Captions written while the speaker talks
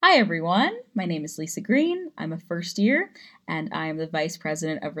Hi everyone, my name is Lisa Green. I'm a first year and I am the Vice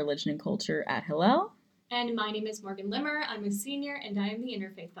President of Religion and Culture at Hillel. And my name is Morgan Limmer. I'm a senior and I am the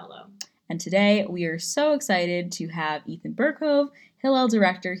Interfaith Fellow. And today we are so excited to have Ethan Berkove, Hillel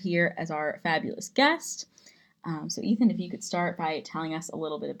Director, here as our fabulous guest. So Ethan, if you could start by telling us a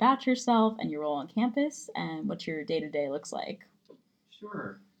little bit about yourself and your role on campus and what your day-to-day looks like.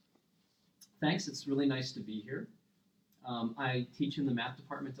 Sure. Thanks, it's really nice to be here. I teach in the math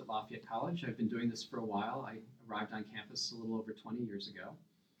department at Lafayette College. I've been doing this for a while. I arrived on campus a little over 20 years ago.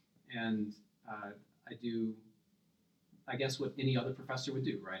 And I do, I guess, what any other professor would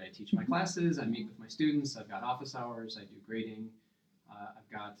do, right? I teach my classes, I meet with my students, I've got office hours, I do grading, I've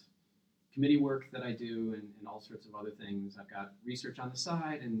got committee work that I do and all sorts of other things. I've got research on the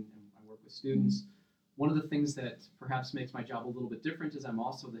side and I work with students. One of the things that perhaps makes my job a little bit different is I'm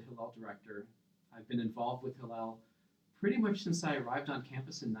also the Hillel Director. I've been involved with Hillel pretty much since I arrived on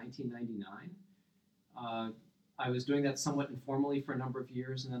campus in 1999. I was doing that somewhat informally for a number of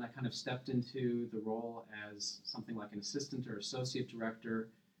years, and then I kind of stepped into the role as something like an assistant or associate director,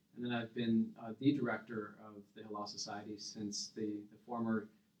 and then I've been the director of the Hillel Society since the former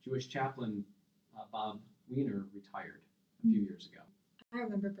Jewish chaplain, Bob Wiener, retired a few years ago. I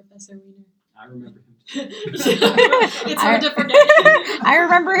remember Professor Wiener. I remember him too. It's hard to forget. I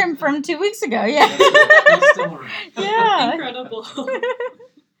remember him from 2 weeks ago, yeah. He's still around. Yeah. Incredible.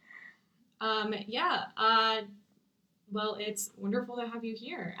 Well, it's wonderful to have you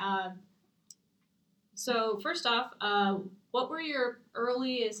here. So first off, what were your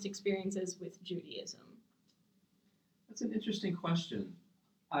earliest experiences with Judaism? That's an interesting question.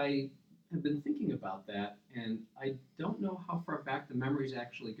 I have been thinking about that, and I don't know how far back the memories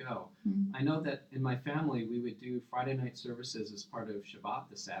actually go. Mm-hmm. I know that in my family, we would do Friday night services as part of Shabbat,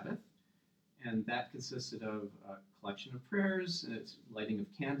 the Sabbath, and that consisted of a collection of prayers, lighting of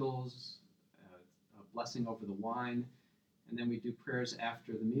candles, a blessing over the wine, and then we do prayers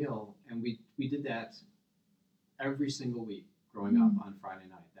after the meal, and we did that every single week growing up on Friday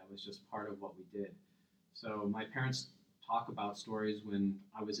night. That was just part of what we did. So my parents talk about stories when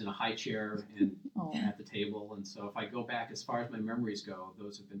I was in a high chair and at the table, and so if I go back as far as my memories go,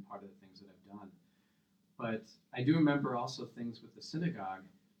 those have been part of the things that I've done. But I do remember also things with the synagogue,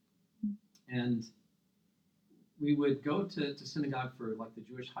 and we would go to synagogue for like the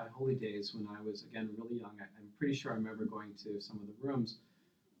Jewish High Holy Days when I was, again, really young. I'm pretty sure I remember going to some of the rooms,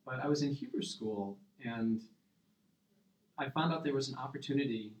 but I was in Hebrew school, and I found out there was an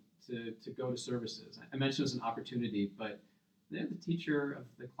opportunity to go to services. I mentioned it was an opportunity, but then the teacher of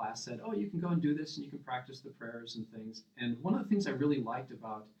the class said, oh, you can go and do this and you can practice the prayers and things. And one of the things I really liked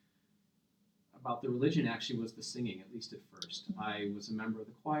about the religion actually was the singing, at least at first. I was a member of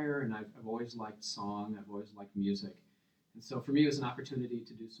the choir, and I've always liked song, I've always liked music. And so for me, it was an opportunity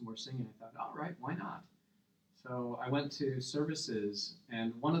to do some more singing. I thought, all right, why not? So I went to services,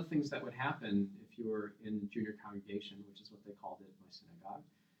 and one of the things that would happen if you were in junior congregation, which is what they called it at my synagogue,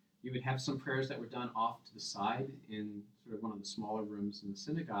 you would have some prayers that were done off to the side in sort of one of the smaller rooms in the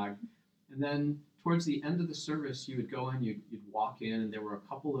synagogue. And then towards the end of the service, you would go in, you'd walk in, and there were a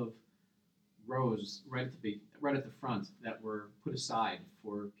couple of rows right at the front that were put aside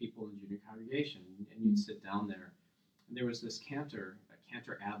for people in junior congregation, and you'd sit down there. And there was this cantor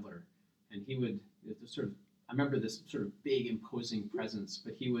Adler, and he would I remember this sort of big imposing presence,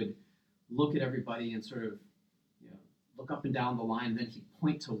 but he would look at everybody and sort of look up and down the line, and then he'd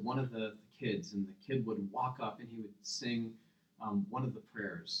point to one of the kids, and the kid would walk up and he would sing one of the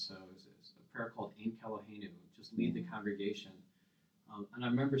prayers. So it was a prayer called Ein Kelohenu, just lead the congregation. And I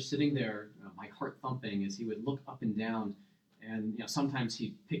remember sitting there, my heart thumping, as he would look up and down, and sometimes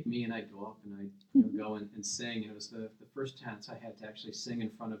he'd pick me and I'd go up and I'd go and sing. And it was the first chance I had to actually sing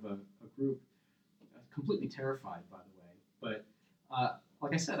in front of a group. Completely terrified, by the way, but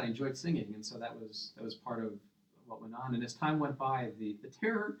like I said, I enjoyed singing, and so that was part of what went on. And as time went by, the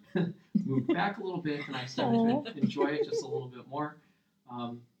terror moved back a little bit, and I started to enjoy it just a little bit more.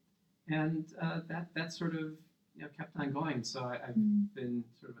 And that sort of kept on going. So I've been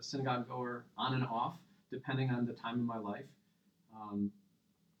sort of a synagogue goer on and off, depending on the time of my life. A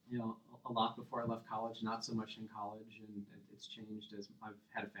lot before I left college, not so much in college, and it's changed as I've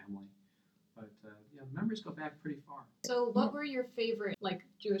had a family. But memories go back pretty far. So what were your favorite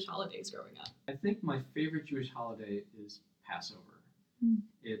Jewish holidays growing up? I think my favorite Jewish holiday is Passover.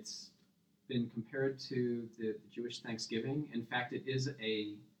 It's been compared to the Jewish Thanksgiving. In fact, it is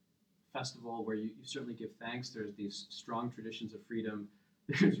a festival where you certainly give thanks. There's these strong traditions of freedom.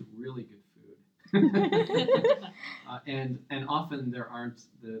 There's really good food. And often there aren't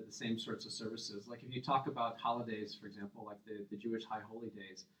the same sorts of services. Like if you talk about holidays, for example, like the Jewish High Holy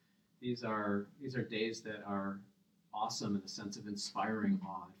Days, these are days that are awesome in the sense of inspiring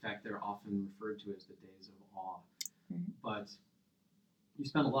awe. In fact, they're often referred to as the days of awe. But you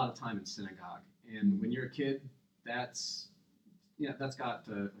spend a lot of time in synagogue, and when you're a kid, that's got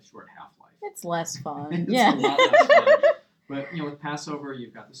a short half-life. It's less fun. It's Yeah. a lot less fun. But with Passover,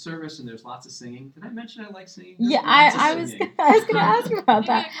 you've got the service, and there's lots of singing. Did I mention I like singing? There's Yeah, lots of I was singing. going to ask about Maybe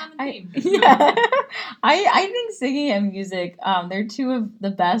that. a common theme. Yeah, I think singing and music, they're two of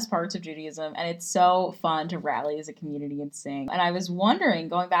the best parts of Judaism, and it's so fun to rally as a community and sing. And I was wondering,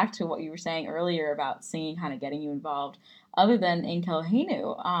 going back to what you were saying earlier about singing kind of getting you involved, other than In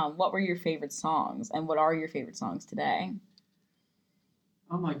Kelohenu, what were your favorite songs, and what are your favorite songs today?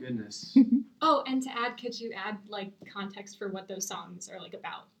 Oh my goodness. Oh, and to add, could you add like context for what those songs are like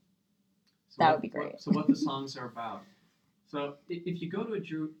about? That would be great. So what the songs are about. So if you go to a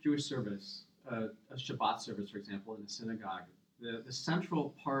Jewish service, a Shabbat service, for example, in a synagogue, the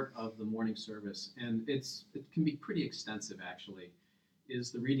central part of the morning service, and it can be pretty extensive actually,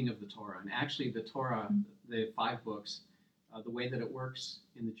 is the reading of the Torah. And actually the Torah, the 5 books, the way that it works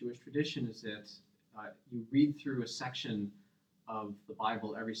in the Jewish tradition is that you read through a section of the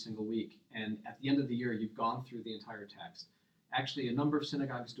Bible every single week, and at the end of the year, you've gone through the entire text. Actually, a number of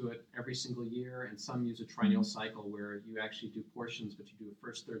synagogues do it every single year, and some use a triennial cycle where you actually do portions, but you do a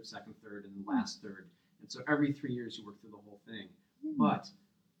first third, second third, and last third. And so every 3 years, you work through the whole thing. But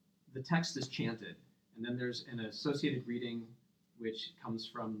the text is chanted, and then there's an associated reading which comes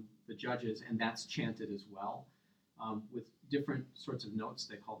from the judges, and that's chanted as well, with different sorts of notes.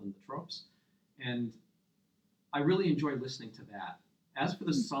 They call them the tropes. And I really enjoy listening to that. As for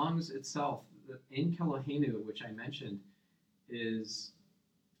the songs itself, the Ein Kelohenu, which I mentioned, is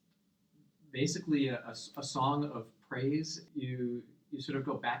basically a song of praise. You sort of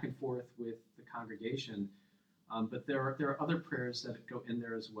go back and forth with the congregation, but there are other prayers that go in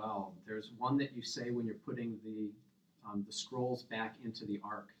there as well. There's one that you say when you're putting the scrolls back into the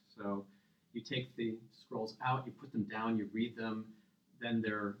ark. So you take the scrolls out, you put them down, you read them, then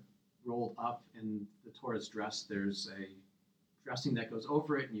they're rolled up in the Torah's dress. There's a dressing that goes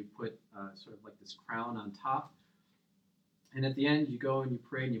over it, and you put sort of like this crown on top. And at the end, you go and you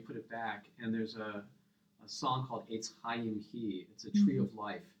pray and you put it back. And there's a song called Eitz Chaim Hi. It's a tree of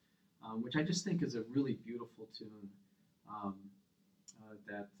life, which I just think is a really beautiful tune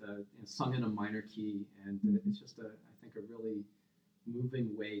that sung in a minor key. And it's just, I think, a really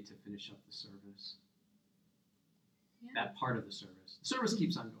moving way to finish up the service. Yeah. That part of the service. The service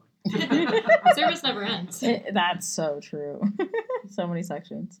keeps on going. Service never ends. That's so true. So many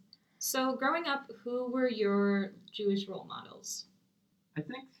sections. So growing up, who were your Jewish role models? I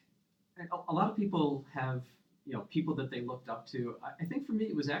think a lot of people have, people that they looked up to. I think for me,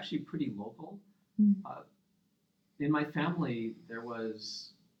 it was actually pretty local. In my family,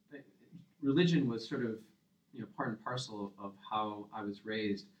 religion was sort of, part and parcel of how I was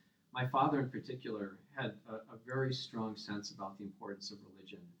raised. My father in particular had a very strong sense about the importance of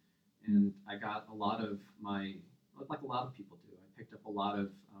religion. And I got a lot of like a lot of people do, I picked up a lot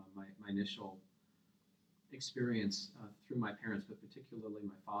of my initial experience through my parents, but particularly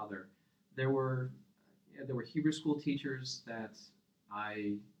my father. There were Hebrew school teachers that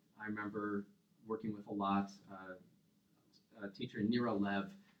I remember working with a lot. Teacher Nira Lev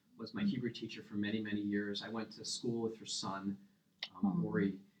was my Hebrew teacher for many, many years. I went to school with her son,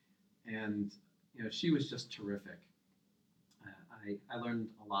 Ori, and she was just terrific. I learned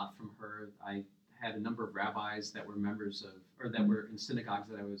a lot from her. I had a number of rabbis that were members of, or that were in synagogues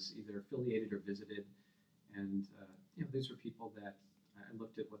that I was either affiliated or visited, and these were people that I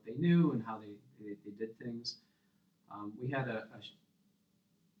looked at what they knew and how they did things. We had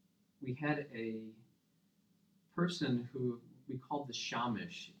a person who we called the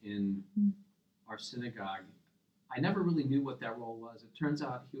shamish in our synagogue. I never really knew what that role was. It turns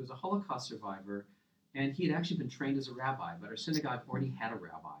out he was a Holocaust survivor, and he had actually been trained as a rabbi, but our synagogue already had a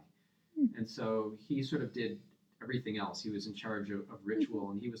rabbi. And so he sort of did everything else. He was in charge of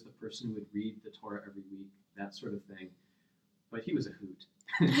ritual, and he was the person who would read the Torah every week, that sort of thing. But he was a hoot.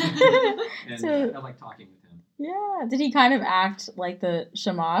 And I like talking with him. Yeah. Did he kind of act like the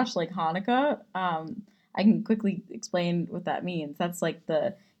shamash, like Hanukkah? I can quickly explain what that means. That's like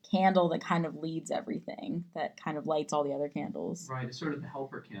the candle that kind of leads everything, that kind of lights all the other candles. Right, it's sort of the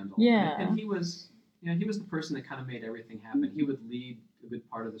helper candle. Yeah. And he was, he was the person that kind of made everything happen. He would lead a good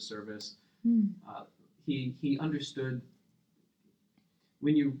part of the service. He understood.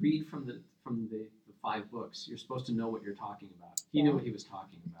 When you read from the 5 books, you're supposed to know what you're talking about. He knew what he was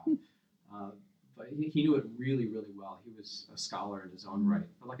talking about. But he knew it really, really well. He was a scholar in his own right.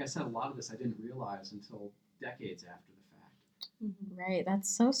 But like I said, a lot of this I didn't realize until decades after the fact. Mhm. Right, that's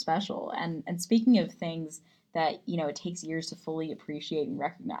so special. And speaking of things that, it takes years to fully appreciate and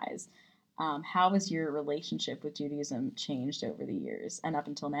recognize, how has your relationship with Judaism changed over the years and up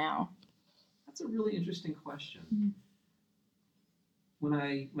until now? That's a really interesting question. Mhm.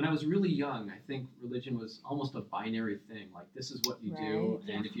 When I was really young, I think religion was almost a binary thing. Like this is what you Right. do,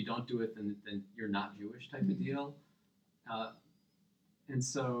 Yeah. and if you don't do it, then you're not Jewish type of Mhm. deal. Uh, and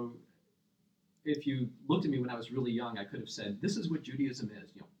so, if you looked at me when I was really young, I could have said, "This is what Judaism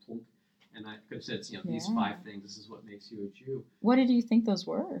is," plunk, and I could have said, these Yeah. 5 things. This is what makes you a Jew. What did you think those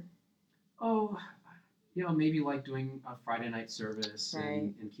were? Oh, maybe like doing a Friday night service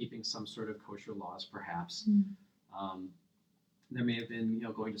Right. and keeping some sort of kosher laws, perhaps. Mhm. Um, there may have been,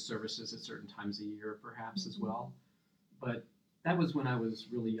 going to services at certain times a year, perhaps as well. But that was when I was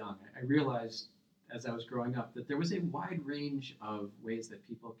really young. I realized as I was growing up that there was a wide range of ways that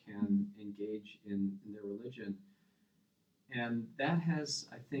people can engage in their religion. And that has,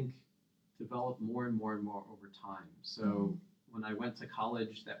 I think, developed more and more and more over time. So when I went to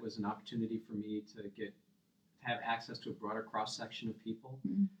college, that was an opportunity for me to have access to a broader cross section of people.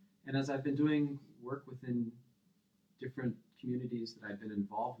 Mhm. And as I've been doing work within different communities that I've been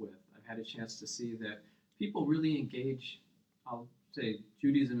involved with, I've had a chance to see that people really engage, I'll say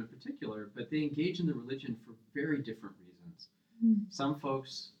Judaism in particular, but they engage in the religion for very different reasons. Mhm. Some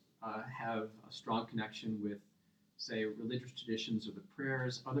folks have a strong connection with, say, religious traditions or the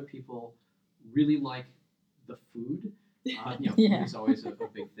prayers. Other people really like the food. Food Yeah. is always a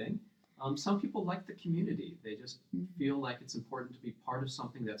big thing. Some people like the community. They just Mhm. feel like it's important to be part of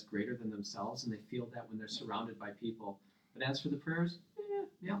something that's greater than themselves, and they feel that when they're surrounded by people. But as for the prayers,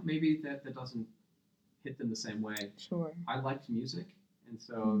 maybe that doesn't hit them the same way. Sure. I liked music, and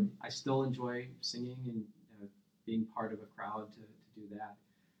so I still enjoy singing and being part of a crowd to do that.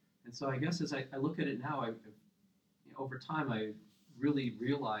 And so I guess as I look at it now, over time I've really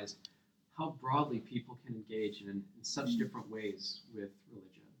realized how broadly people can engage in such different ways with religion.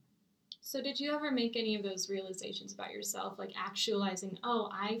 So, did you ever make any of those realizations about yourself, like actualizing, oh,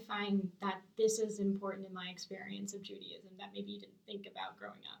 I find that this is important in my experience of Judaism that maybe you didn't think about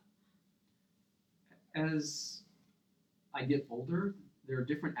growing up? As I get older, there are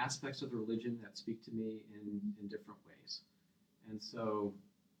different aspects of the religion that speak to me in different ways. And so,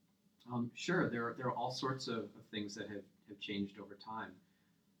 sure, there are all sorts of things that have changed over time.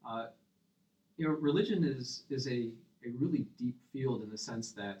 Uh, religion is a really deep field in the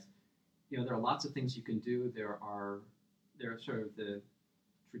sense that there are lots of things you can do. There are sort of the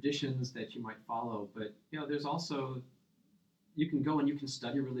traditions that you might follow, but there's also you can go and you can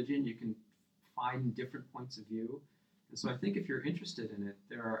study religion. You can find different points of view, and so I think if you're interested in it,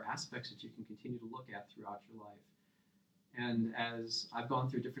 there are aspects that you can continue to look at throughout your life. And as I've gone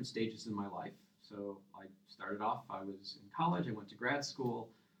through different stages in my life, so I started off, I was in college, I went to grad school,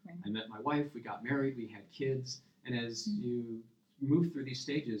 Right. I met my wife, we got married, we had kids, and as you move through these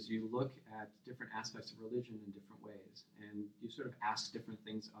stages, you look at different aspects of religion in different ways, and you sort of ask different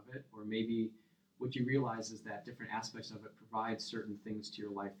things of it, or maybe what you realize is that different aspects of it provide certain things to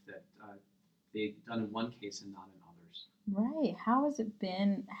your life that they've done in one case and not in others. Right. How has it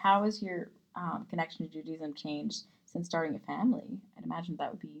been? How has your connection to Judaism changed since starting a family? I'd imagine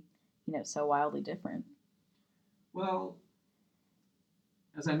that would be, so wildly different. Well,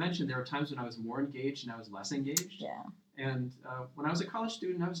 as I mentioned, there were times when I was more engaged and I was less engaged. Yeah. And when I was a college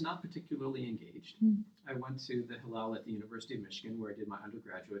student, I was not particularly engaged. Mm. I went to the Hillel at the University of Michigan, where I did my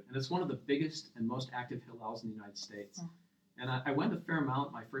undergraduate, and it's one of the biggest and most active Hillels in the United States. Wow. And I went a fair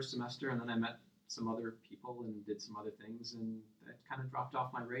amount my first semester, and then I met some other people and did some other things, and that kind of dropped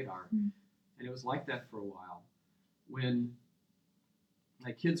off my radar. Mm. And it was like that for a while. When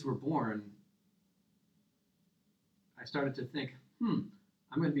my kids were born, I started to think,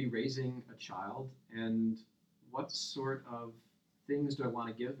 I'm going to be raising a child, and what sort of things do I want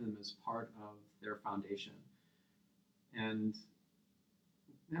to give them as part of their foundation? And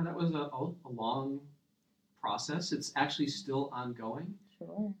that was a long process. It's actually still ongoing,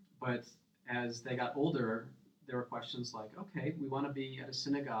 Sure. but as they got older, there were questions like, okay, we want to be at a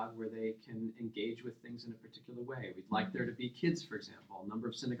synagogue where they can engage with things in a particular way. We'd like there to be kids, for example. A number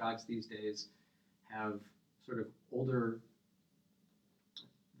of synagogues these days have sort of older,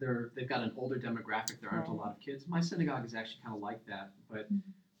 they've got an older demographic. There aren't a lot of kids. My synagogue is actually kind of like that. But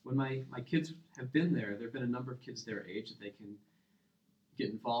when my kids have been there have been a number of kids their age that they can get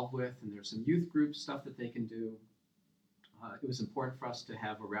involved with, and there's some youth group stuff that they can do. It was important for us to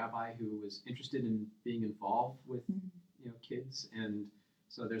have a rabbi who was interested in being involved with kids, and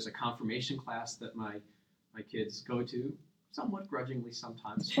so there's a confirmation class that my kids go to somewhat grudgingly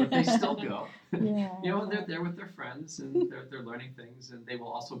sometimes, but they still go. Yeah. And they're there with their friends, and they're learning things, and they will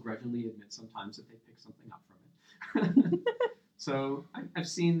also grudgingly admit sometimes that they pick something up from it. So I've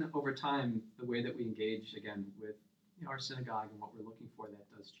seen over time the way that we engage, again, with our synagogue and what we're looking for,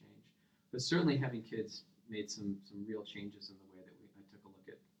 that does change. But certainly having kids made some real changes in the way that I took a look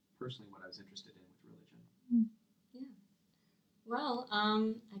at personally what I was interested in with religion. Yeah. Well,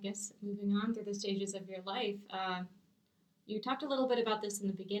 I guess moving on through the stages of your life, you talked a little bit about this in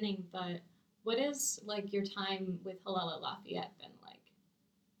the beginning, but what is like your time with Hillel at Lafayette been like?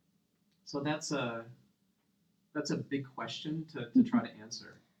 So that's a big question to try to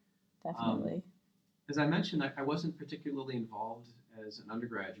answer. Definitely. As I mentioned, I wasn't particularly involved as an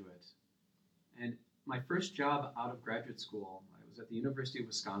undergraduate. And my first job out of graduate school, I was at the University of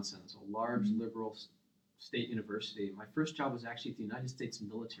Wisconsin. It's a large liberal state university. My first job was actually at the United States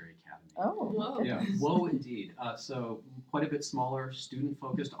Military Academy. Oh, whoa. Yeah, whoa, indeed. So quite a bit smaller,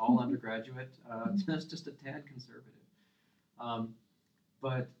 student-focused, all undergraduate, just a tad conservative.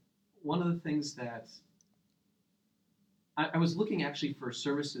 But one of the things that I was looking actually for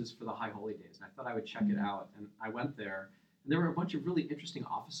services for the High Holy Days, and I thought I would check it out. And I went there, and there were a bunch of really interesting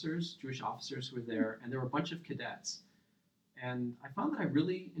officers, Jewish officers who were there, and there were a bunch of cadets. And I found that I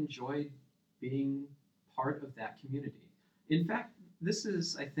really enjoyed being part of that community. In fact, this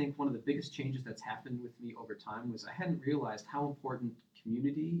is, I think, one of the biggest changes that's happened with me over time was I hadn't realized how important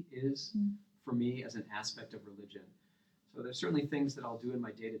community is for me as an aspect of religion. So there's certainly things that I'll do in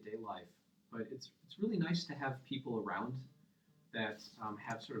my day-to-day life, but it's really nice to have people around that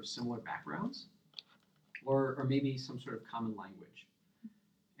have sort of similar backgrounds or maybe some sort of common language.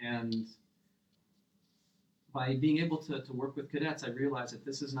 And by being able to work with cadets, I realized that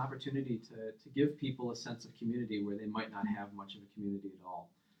this is an opportunity to give people a sense of community where they might not have much of a community at all.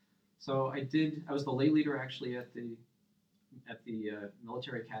 So I was the lay leader actually at the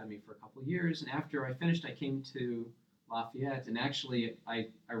military academy for a couple of years, and after I finished, I came to Lafayette, and actually I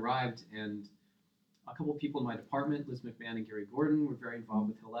arrived, and a couple of people in my department, Liz McMahon and Gary Gordon, were very involved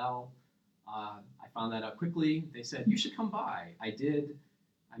with Hillel. I found that out quickly. They said, "You should come by." I did.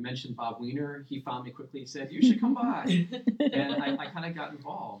 I mentioned Bob Weiner. He found me quickly. He said, "You should come by." And I kind of got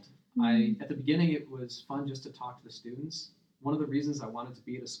involved. At the beginning, it was fun just to talk to the students. One of the reasons I wanted to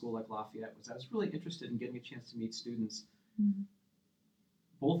be at a school like Lafayette was I was really interested in getting a chance to meet students,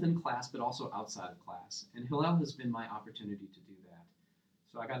 both in class but also outside of class. And Hillel has been my opportunity to do that.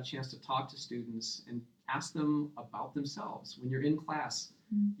 So I got a chance to talk to students and ask them about themselves. When you're in class,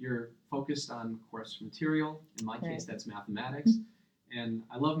 you're focused on course material. In my case, that's mathematics. And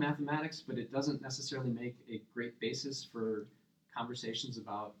I love mathematics, but it doesn't necessarily make a great basis for conversations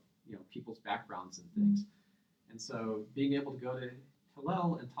about people's backgrounds and things. And so being able to go to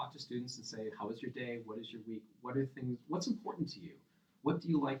Hillel and talk to students and say, how was your day? What is your week? What's important to you? What do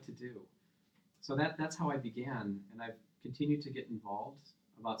you like to do? So that's how I began, and I've continued to get involved.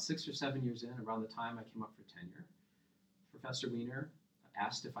 About 6 or 7 years in, around the time I came up for tenure, Professor Weiner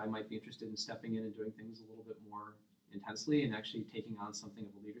asked if I might be interested in stepping in and doing things a little bit more intensely and actually taking on something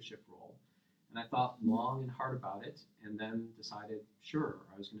of a leadership role. And I thought long and hard about it, and then decided, sure,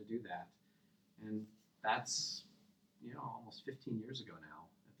 I was going to do that. And that's almost 15 years ago now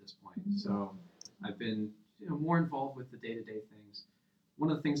at this point. So I've been more involved with the day-to-day things. One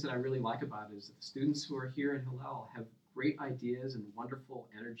of the things that I really like about it is that the students who are here in Hillel have great ideas and wonderful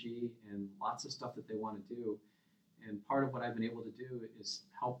energy and lots of stuff that they want to do. And part of what I've been able to do is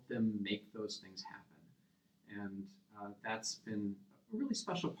help them make those things happen. And that's been a really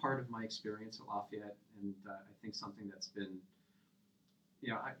special part of my experience at Lafayette, and I think something that's been,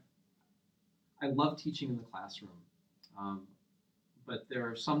 I love teaching in the classroom, but there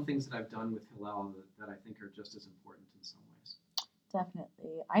are some things that I've done with Hillel that I think are just as important in some ways.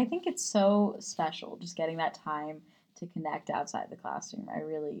 Definitely. I think it's so special just getting that time to connect outside the classroom.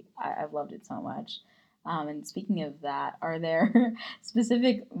 I've loved it so much. And speaking of that, are there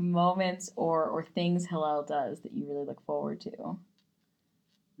specific moments or things Hillel does that you really look forward to?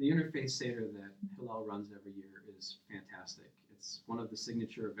 The Interfaith Seder that Hillel runs every year is fantastic. It's one of the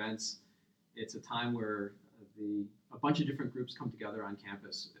signature events. It's a time where a bunch of different groups come together on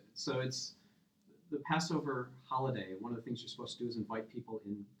campus. So it's the Passover holiday. One of the things you're supposed to do is invite people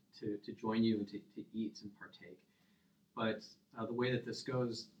in to join you and to eat and partake. But the way that this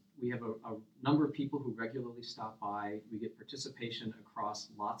goes, we have a number of people who regularly stop by. We get participation across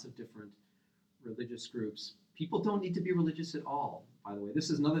lots of different religious groups. People don't need to be religious at all, by the way. This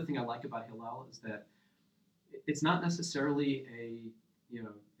is another thing I like about Hillel, is that it's not necessarily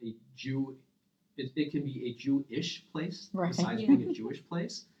a Jew. It can be a Jewish place, besides being a Jewish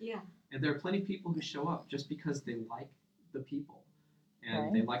place. Yeah. And there are plenty of people who show up just because they like the people.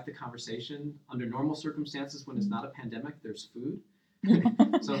 And they like the conversation. Under normal circumstances, when it's not a pandemic, there's food.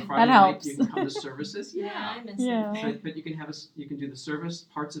 So Friday night you can come to services. Yeah, I miss it. But you can do the service.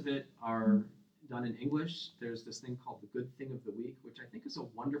 Parts of it are done in English. There's this thing called the Good Thing of the Week, which I think is a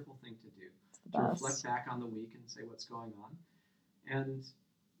wonderful thing to do, to reflect back on the week and say what's going on. And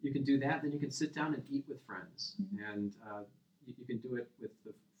you can do that. Then you can sit down and eat with friends, and you can do it with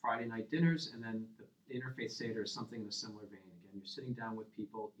the Friday night dinners, and then the Interfaith Seder is something in a similar vein. Again, you're sitting down with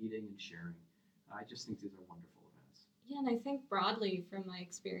people, eating and sharing. I just think these are wonderful events. Yeah, and I think broadly from my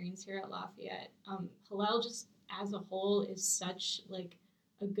experience here at Lafayette, Hillel just as a whole is such like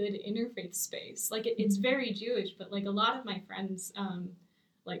a good interfaith space. Like it's very Jewish, but like a lot of my friends,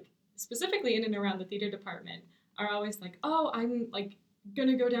 like specifically in and around the theater department, are always like, oh, I'm like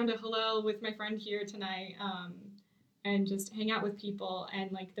gonna go down to Hillel with my friend here tonight, and just hang out with people.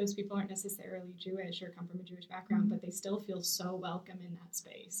 And like those people aren't necessarily Jewish or come from a Jewish background, but they still feel so welcome in that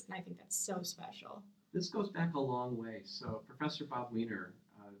space. And I think that's so special. This goes back a long way. So Professor Bob Weiner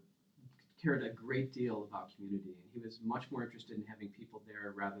cared a great deal about community, and he was much more interested in having people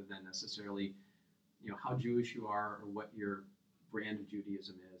there rather than necessarily, how Jewish you are or what your brand of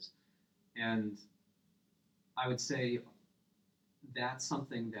Judaism is. And I would say that's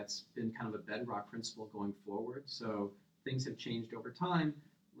something that's been kind of a bedrock principle going forward. So things have changed over time.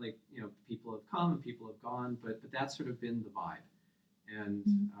 Like, people have come and people have gone, but that's sort of been the vibe. And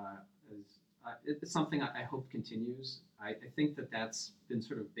it's something I hope continues. I think that's been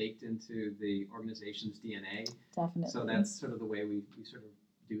sort of baked into the organization's DNA. Definitely. So that's sort of the way we sort of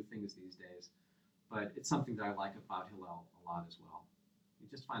do things these days. But it's something that I like about Hillel a lot as well. We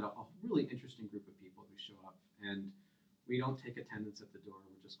just find a really interesting group of people who show up, and we don't take attendance at the door.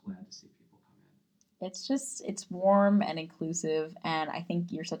 We're just glad to see people come in. It's warm and inclusive, and I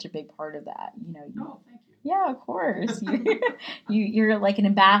think you're such a big part of that. Oh, thank you. Yeah, of course. You're like an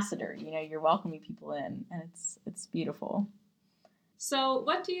ambassador. You're welcoming people in, and it's beautiful. So,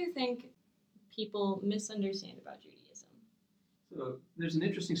 what do you think people misunderstand about Judaism? So, there's an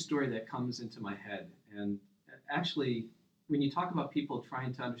interesting story that comes into my head, and actually, when you talk about people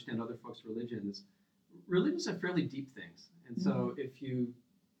trying to understand other folks' religions are fairly deep things, and so if you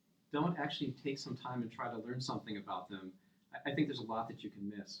don't actually take some time and try to learn something about them, I think there's a lot that you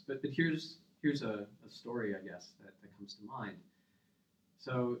can miss. But here's a story, I guess, that comes to mind.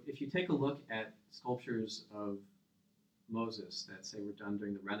 So if you take a look at sculptures of Moses that say were done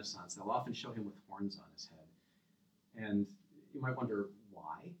during the Renaissance, they'll often show him with horns on his head. And you might wonder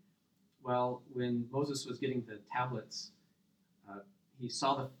why. Well, when Moses was getting the tablets, he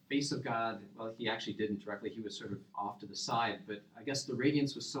saw the face of God. Well, he actually didn't directly. He was sort of off to the side. But I guess the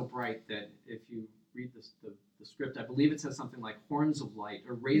radiance was so bright that if you read the script, I believe it says something like horns of light,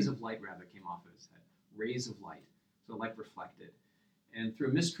 or rays of light rather, came off of his head. Rays of light. So light reflected. And through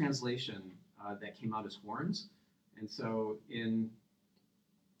a mistranslation, that came out as horns. And so in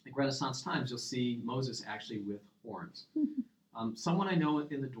Renaissance times, you'll see Moses actually with horns. Someone I know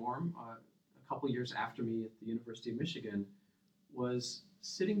in the dorm, a couple years after me at the University of Michigan, was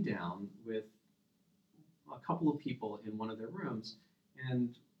sitting down with a couple of people in one of their rooms,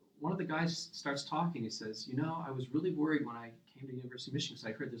 and one of the guys starts talking. He says, I was really worried when I came to the University of Michigan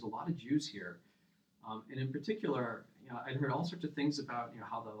because I heard there's a lot of Jews here, and in particular, I'd heard all sorts of things about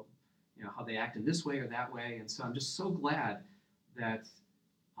how they act in this way or that way, and so I'm just so glad that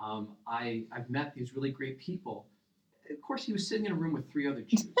I've met these really great people. Of course, he was sitting in a room with 3 other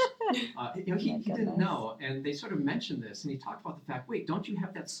Jews. He didn't know, and they sort of mentioned this, and he talked about the fact, wait, don't you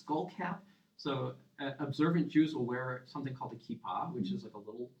have that skull cap? So observant Jews will wear something called a kippah, which is like a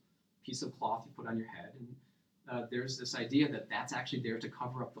little piece of cloth you put on your head, and there's this idea that that's actually there to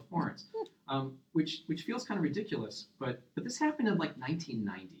cover up the horns, which feels kind of ridiculous, but this happened in like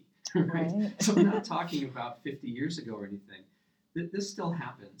 1990, right? So we're not talking about 50 years ago or anything. This still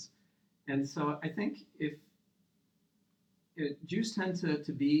happens, and so I think if Jews tend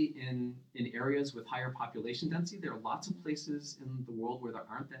to be in areas with higher population density. There are lots of places in the world where there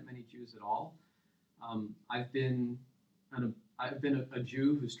aren't that many Jews at all. I've been a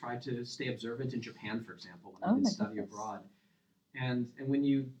Jew who's tried to stay observant in Japan, for example, when I did study abroad. And when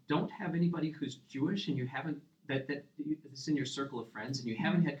you don't have anybody who's Jewish and you haven't that's in your circle of friends and you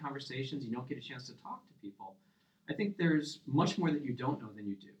haven't had conversations, you don't get a chance to talk to people, I think there's much more that you don't know than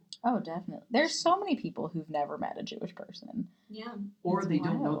you do. Oh, definitely. There's so many people who've never met a Jewish person. Yeah. Or they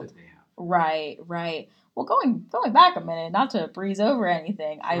don't know that they have. Right. Well, going back a minute, not to breeze over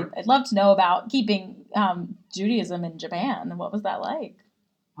anything, Sure. I'd love to know about keeping Judaism in Japan. What was that like?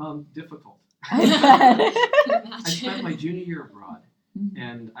 Difficult. I I spent my junior year abroad,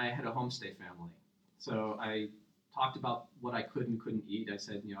 and I had a homestay family. So I talked about what I could and couldn't eat. I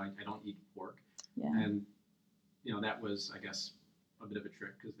said, I don't eat pork. Yeah. And, that was, I guess, a bit of a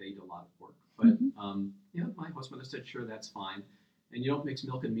trick because they eat a lot of pork. But, my host mother said, sure, that's fine. And you don't mix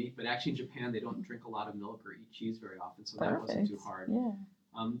milk and meat, but actually in Japan, they don't drink a lot of milk or eat cheese very often, so that wasn't too hard. Yeah.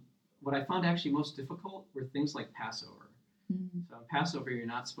 What I found actually most difficult were things like Passover. So in Passover, you're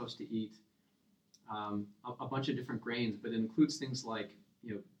not supposed to eat a bunch of different grains, but it includes things like,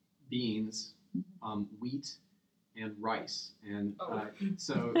 beans, wheat, and rice. And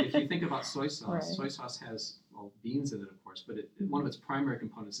so if you think about soy sauce, soy sauce has, beans in it, of course, but one of its primary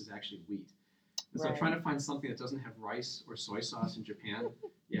components is actually wheat. And so trying to find something that doesn't have rice or soy sauce in Japan,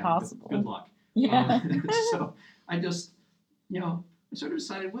 good luck. Yeah. So I just, I sort of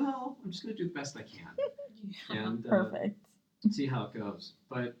decided, well, I'm just going to do the best I can. And Perfect. See how it goes.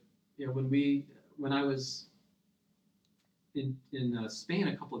 But when I was in Spain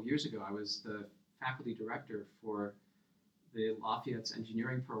a couple of years ago, I was the faculty director for the Lafayette's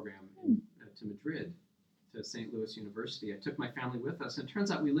engineering program to Madrid, to St. Louis University. I took my family with us, and it turns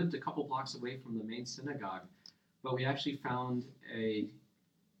out we lived a couple blocks away from the main synagogue, but we actually found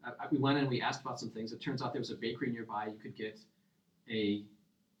we went and we asked about some things. It turns out there was a bakery nearby. You could get a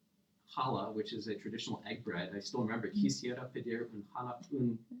challah, which is a traditional egg bread. I still remember, quisiera pedir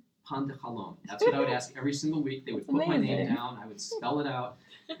un pan de jalón. That's what I would ask every single week. They would put my name down, I would spell it out,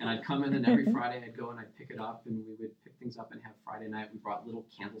 and I'd come in, and every Friday I'd go and I'd pick it up, and we would pick things up and have Friday night. We brought little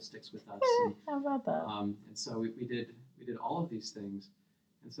candlesticks with us. And, how about that? And so we did all of these things.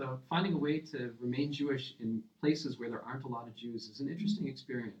 And so finding a way to remain Jewish in places where there aren't a lot of Jews is an interesting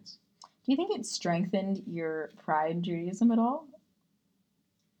experience. Do you think it strengthened your pride in Judaism at all?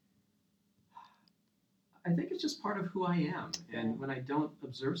 I think it's just part of who I am. And when I don't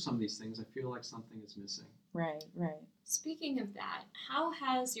observe some of these things, I feel like something is missing. Right. Speaking of that, how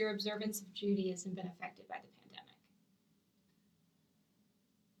has your observance of Judaism been affected by the pandemic?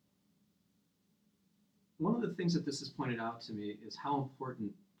 One of the things that this has pointed out to me is how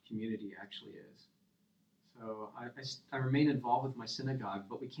important community actually is. So I remain involved with my synagogue,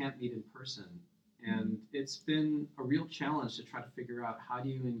 but we can't meet in person. And it's been a real challenge to try to figure out, how do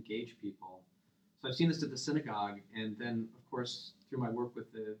you engage people? So I've seen this at the synagogue, and then, of course, through my work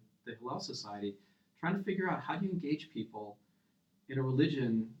with the Hillel Society, trying to figure out, how do you engage people in a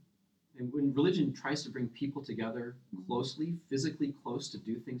religion, and when religion tries to bring people together closely, physically close, to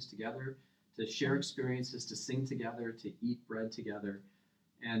do things together, to share experiences, to sing together, to eat bread together.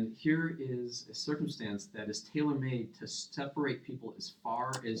 And here is a circumstance that is tailor-made to separate people as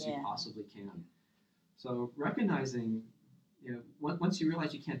far as you possibly can. So recognizing, once you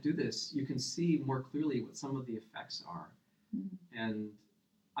realize you can't do this, you can see more clearly what some of the effects are. And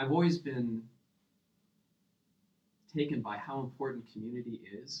I've always been taken by how important community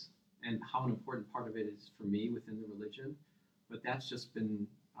is and how an important part of it is for me within the religion. But that's just been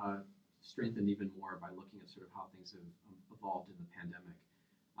strengthened even more by looking at sort of how things have evolved in the pandemic.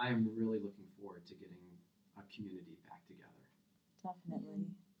 I am really looking forward to getting a community back together. Definitely.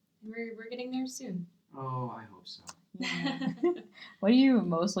 We're getting there soon. Oh, I hope so. Yeah. What are you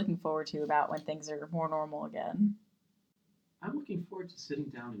most looking forward to about when things are more normal again? I'm looking forward to sitting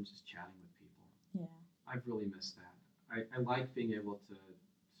down and just chatting with people. Yeah. I've really missed that. I like being able to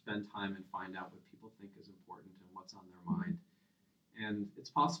spend time and find out what people think is important and what's on their mind. And it's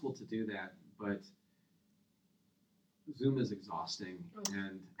possible to do that, but Zoom is exhausting,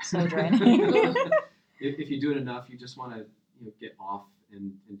 and so draining. if you do it enough, you just want to get off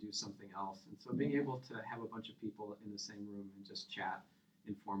and do something else. And so being able to have a bunch of people in the same room and just chat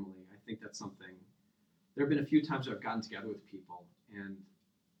informally, I think that's something. There have been a few times where I've gotten together with people, and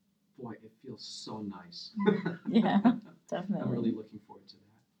boy, it feels so nice. Yeah, definitely. I'm really looking forward to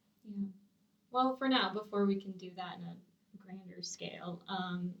that. Yeah. Well, for now, before we can do that in a grander scale,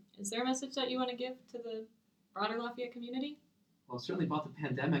 is there a message that you want to give to the broader Lafayette community? Well, certainly about the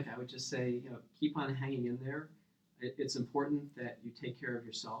pandemic, I would just say, keep on hanging in there. It's important that you take care of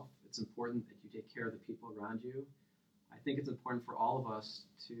yourself. It's important that you take care of the people around you. I think it's important for all of us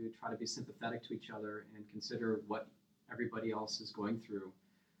to try to be sympathetic to each other and consider what everybody else is going through.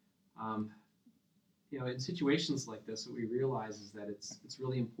 In situations like this, what we realize is that it's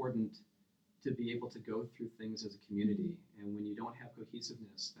really important to be able to go through things as a community. And when you don't have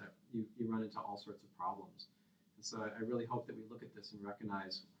cohesiveness, that you run into all sorts of problems. And so I really hope that we look at this and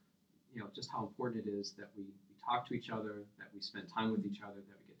recognize, just how important it is that we talk to each other, that we spend time with each other,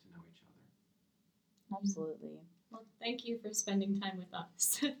 that we get to know each other. Absolutely. Well, thank you for spending time with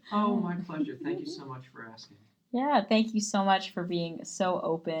us. Oh, my pleasure. Thank you so much for asking. Yeah, thank you so much for being so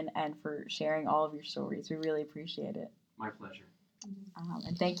open and for sharing all of your stories. We really appreciate it. My pleasure.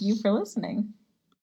 And thank you for listening.